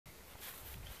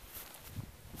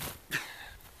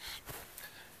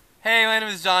Hey, my name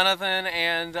is Jonathan,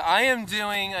 and I am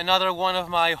doing another one of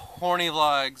my horny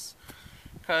vlogs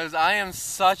because I am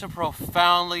such a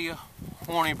profoundly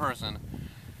horny person.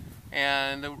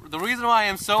 And the reason why I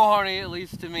am so horny, at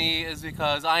least to me, is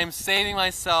because I am saving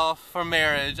myself for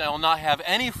marriage. I will not have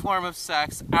any form of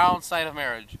sex outside of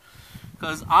marriage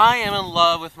because I am in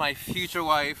love with my future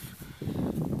wife.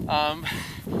 But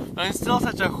I'm still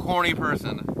such a horny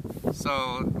person.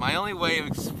 So my only way of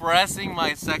expressing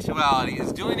my sexuality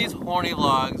is doing these horny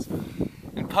vlogs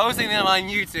and posting them on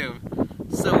YouTube.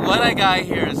 So what I got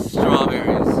here is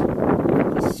strawberries.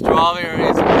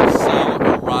 Strawberries are so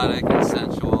erotic and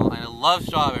sensual, and I love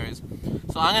strawberries.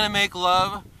 So I'm gonna make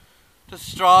love to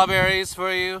strawberries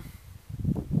for you,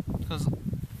 because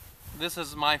this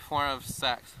is my form of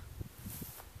sex.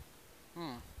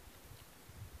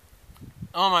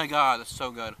 Oh my god, it's so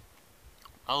good.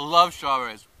 I love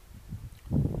strawberries.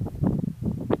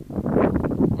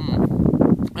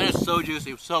 It is so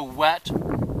juicy, so wet.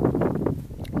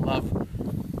 Love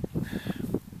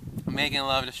making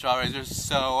love to strawberries. They're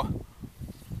so...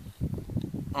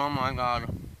 Oh my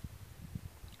god.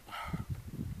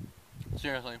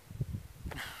 Seriously.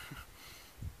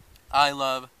 I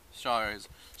love strawberries.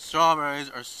 Strawberries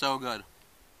are so good.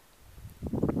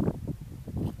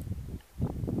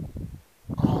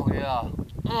 Oh yeah.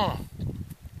 Oh.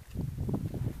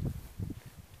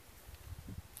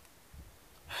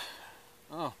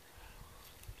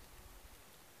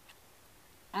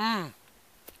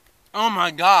 Oh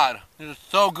my god, this is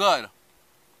so good.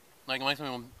 Like, it makes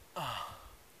me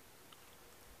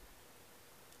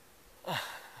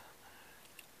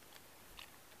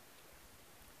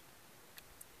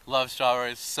love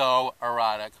strawberries, so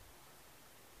erotic.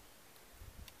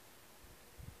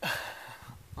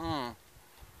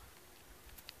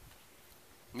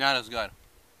 That is good.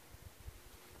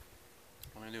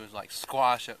 What I'm gonna do is like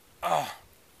squash it.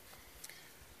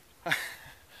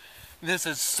 This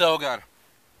is so good.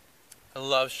 I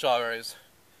love strawberries.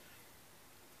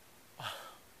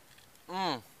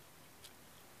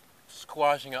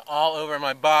 Squashing it all over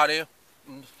my body.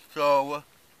 So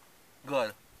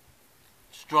good.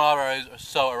 Strawberries are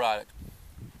so erotic.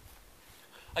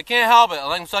 I can't help it.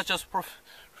 I'm such a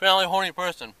profoundly horny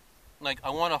person. Like,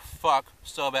 I want to fuck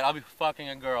so bad. I'll be fucking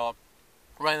a girl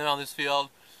right in the middle of this field.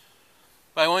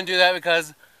 But I wouldn't do that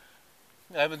because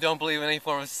I don't believe in any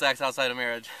form of sex outside of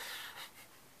marriage.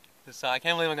 So I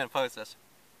can't believe I'm going to post this.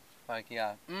 Like,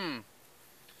 yeah.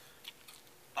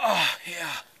 Oh,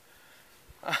 yeah.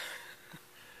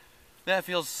 That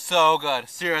feels so good.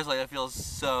 Seriously, that feels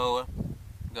so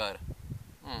good.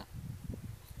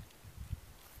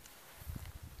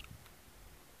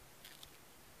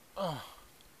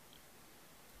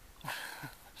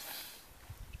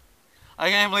 I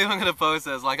can't believe I'm going to post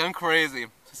this. Like, I'm crazy.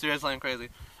 Seriously, I'm crazy.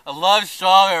 I love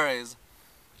strawberries.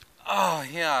 Oh,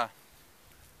 yeah.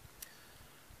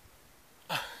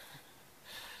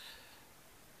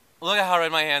 Look at how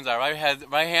red my hands are.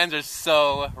 My hands are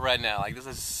so red now. Like, this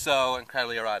is so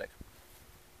incredibly erotic.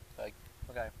 Like,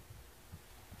 okay.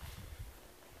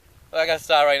 I gotta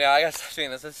stop right now. I gotta stop doing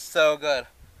this. It's so good.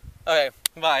 Okay,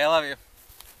 bye. I love you.